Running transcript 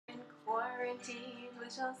Quarantine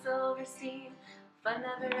with Shel Silverstein. Fun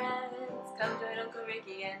never ends. Come join Uncle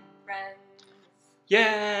Ricky and friends.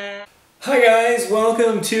 Yeah! Hi guys,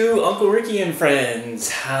 welcome to Uncle Ricky and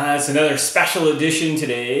Friends. It's another special edition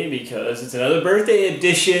today because it's another birthday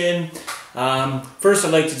edition. First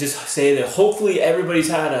I'd like to just say that hopefully everybody's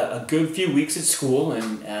had a good few weeks at school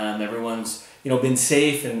and everyone's been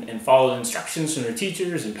safe and followed instructions from their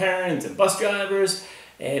teachers and parents and bus drivers.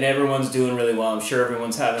 And everyone's doing really well. I'm sure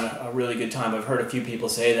everyone's having a really good time. I've heard a few people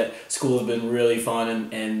say that school has been really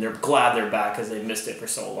fun and they're glad they're back because they've missed it for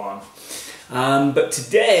so long. But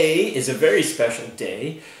today is a very special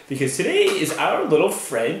day because today is our little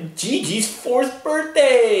friend Gigi's 4th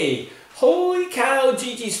birthday. Holy cow,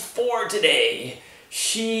 Gigi's 4 today.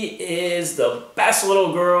 She is the best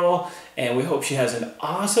little girl and we hope she has an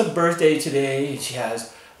awesome birthday today. She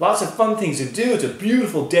has lots of fun things to do. It's a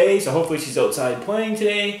beautiful day, so hopefully she's outside playing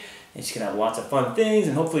today and she's gonna have lots of fun things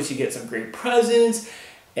and hopefully she gets some great presents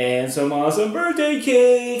and some awesome birthday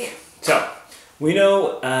cake. So we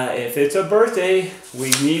know if it's a birthday, we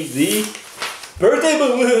need the birthday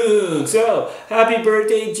balloon. So happy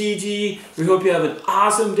birthday, Gigi. We hope you have an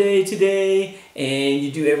awesome day today and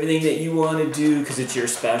you do everything that you want to do because it's your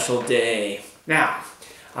special day. Now,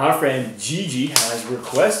 our friend Gigi has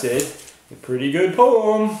requested a pretty good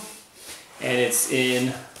poem, and it's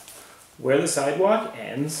in Where the Sidewalk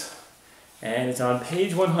Ends, and it's on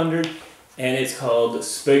page 100, and it's called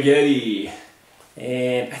Spaghetti.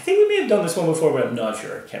 And I think we may have done this one before, but I'm not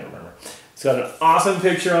sure. I can't remember. It's got an awesome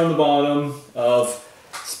picture on the bottom of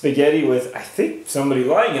spaghetti with, I think, somebody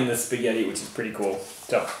lying in the spaghetti, which is pretty cool.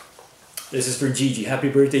 So, this is for Gigi. Happy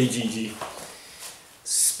birthday, Gigi.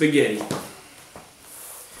 Spaghetti.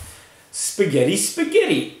 Spaghetti,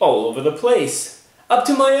 spaghetti, all over the place. Up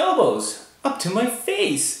to my elbows, up to my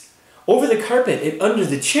face. Over the carpet and under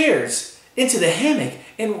the chairs. Into the hammock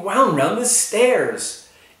and round the stairs.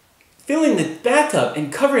 Filling the bathtub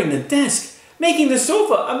and covering the desk. Making the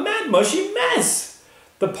sofa a mad mushy mess.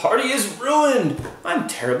 The party is ruined. I'm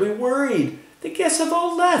terribly worried. The guests have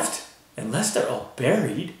all left, unless they're all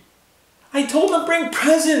buried. I told them bring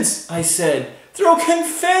presents, I said. Throw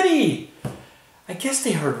confetti. I guess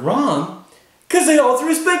they heard wrong, because they all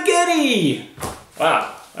threw spaghetti.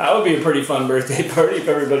 Wow, that would be a pretty fun birthday party if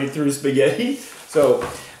everybody threw spaghetti. So,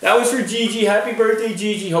 that was for Gigi. Happy birthday,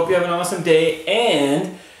 Gigi. Hope you have an awesome day.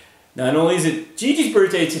 And not only is it Gigi's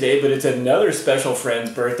birthday today, but it's another special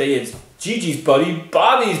friend's birthday. It's Gigi's buddy,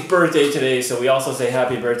 Bobby's birthday today. So we also say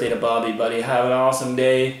happy birthday to Bobby, buddy. Have an awesome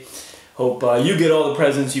day. Hope you get all the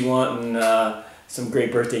presents you want and some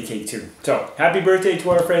great birthday cake too. So, happy birthday to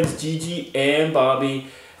our friends Gigi and Bobby.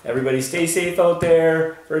 Everybody stay safe out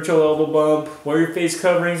there. Virtual elbow bump. Wear your face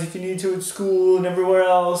coverings if you need to at school and everywhere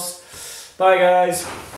else. Bye guys.